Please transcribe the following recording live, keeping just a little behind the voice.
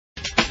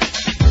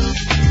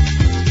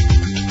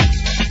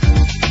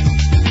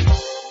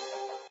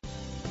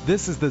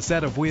This is the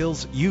set of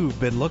wheels you've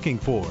been looking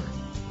for.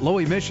 Low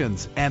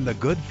emissions and the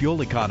good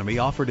fuel economy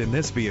offered in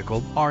this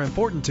vehicle are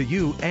important to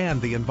you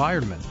and the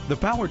environment. The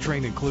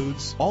powertrain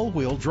includes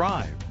all-wheel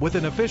drive with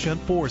an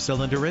efficient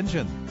 4-cylinder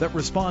engine that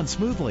responds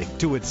smoothly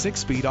to its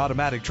 6-speed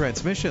automatic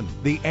transmission.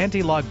 The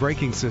anti-lock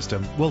braking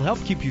system will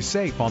help keep you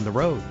safe on the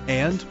road.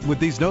 And with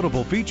these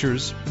notable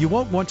features, you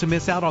won't want to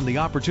miss out on the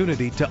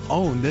opportunity to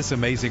own this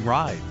amazing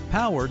ride.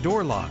 Power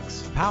door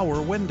locks,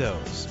 power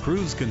windows,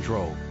 cruise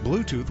control,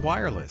 Bluetooth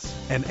wireless,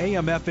 an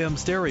AM/FM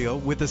stereo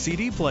with a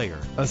CD player,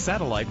 a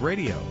satellite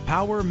radio,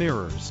 power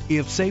mirrors.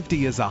 If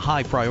safety is a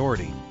high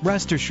priority,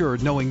 rest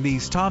assured knowing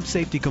these top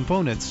safety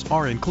components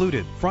are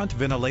included: front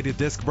ventilated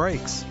disc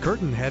brakes,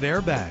 curtain head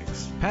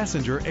airbags,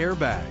 passenger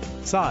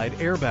airbag, side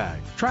airbag,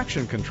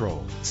 traction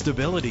control,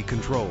 stability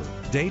control,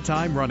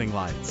 daytime running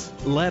lights.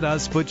 Let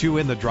us put you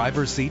in the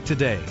driver's seat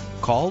today.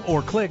 Call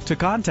or click to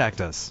contact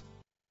us.